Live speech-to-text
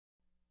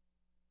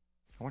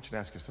I want you to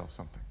ask yourself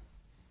something.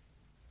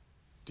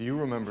 Do you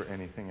remember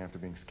anything after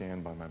being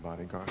scanned by my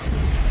bodyguard?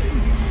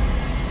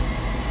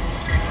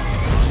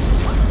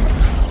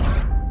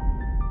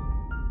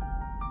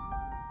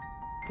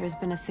 There's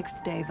been a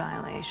 6th-day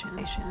violation.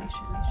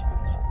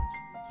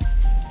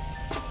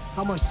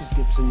 How much does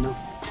Gibson know?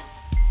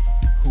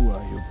 Who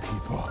are you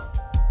people?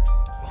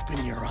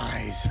 Open your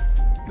eyes.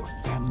 Your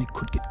family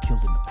could get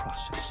killed in the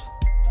process.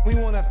 We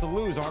won't have to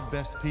lose our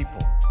best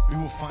people. We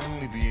will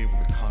finally be able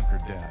to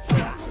conquer death.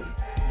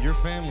 Your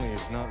family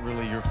is not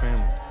really your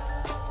family.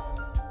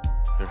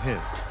 They're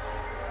his.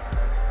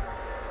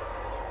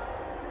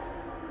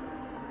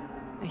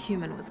 A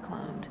human was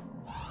cloned.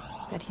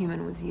 That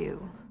human was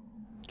you.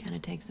 Kind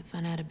of takes the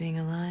fun out of being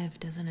alive,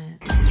 doesn't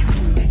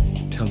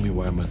it? Tell me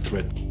why I'm a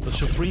threat. The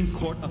Supreme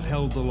Court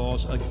upheld the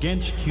laws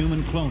against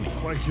human cloning.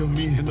 Why kill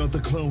me and not the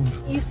clone?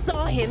 You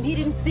saw him. He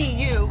didn't see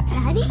you.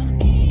 Daddy?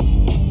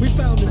 We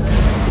found him.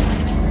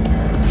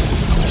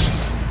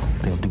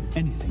 They'll do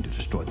anything to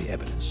destroy the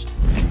evidence,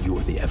 and you're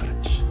the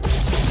evidence.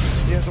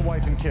 He has a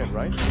wife and kid,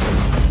 right?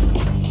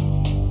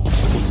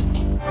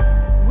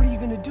 What are you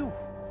gonna do?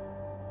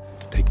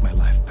 Take my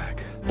life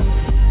back.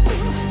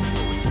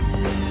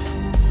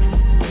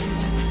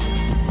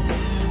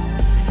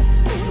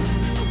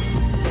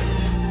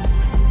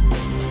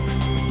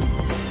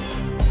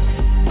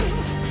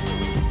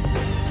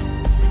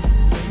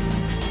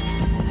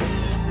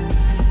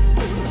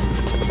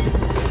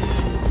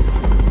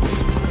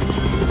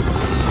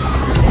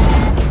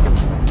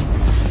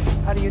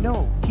 How do you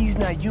know? He's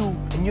not you,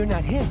 and you're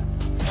not him.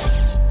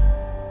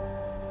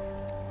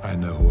 I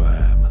know who I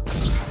am.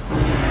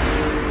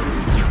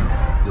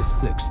 The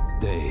 6th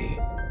day.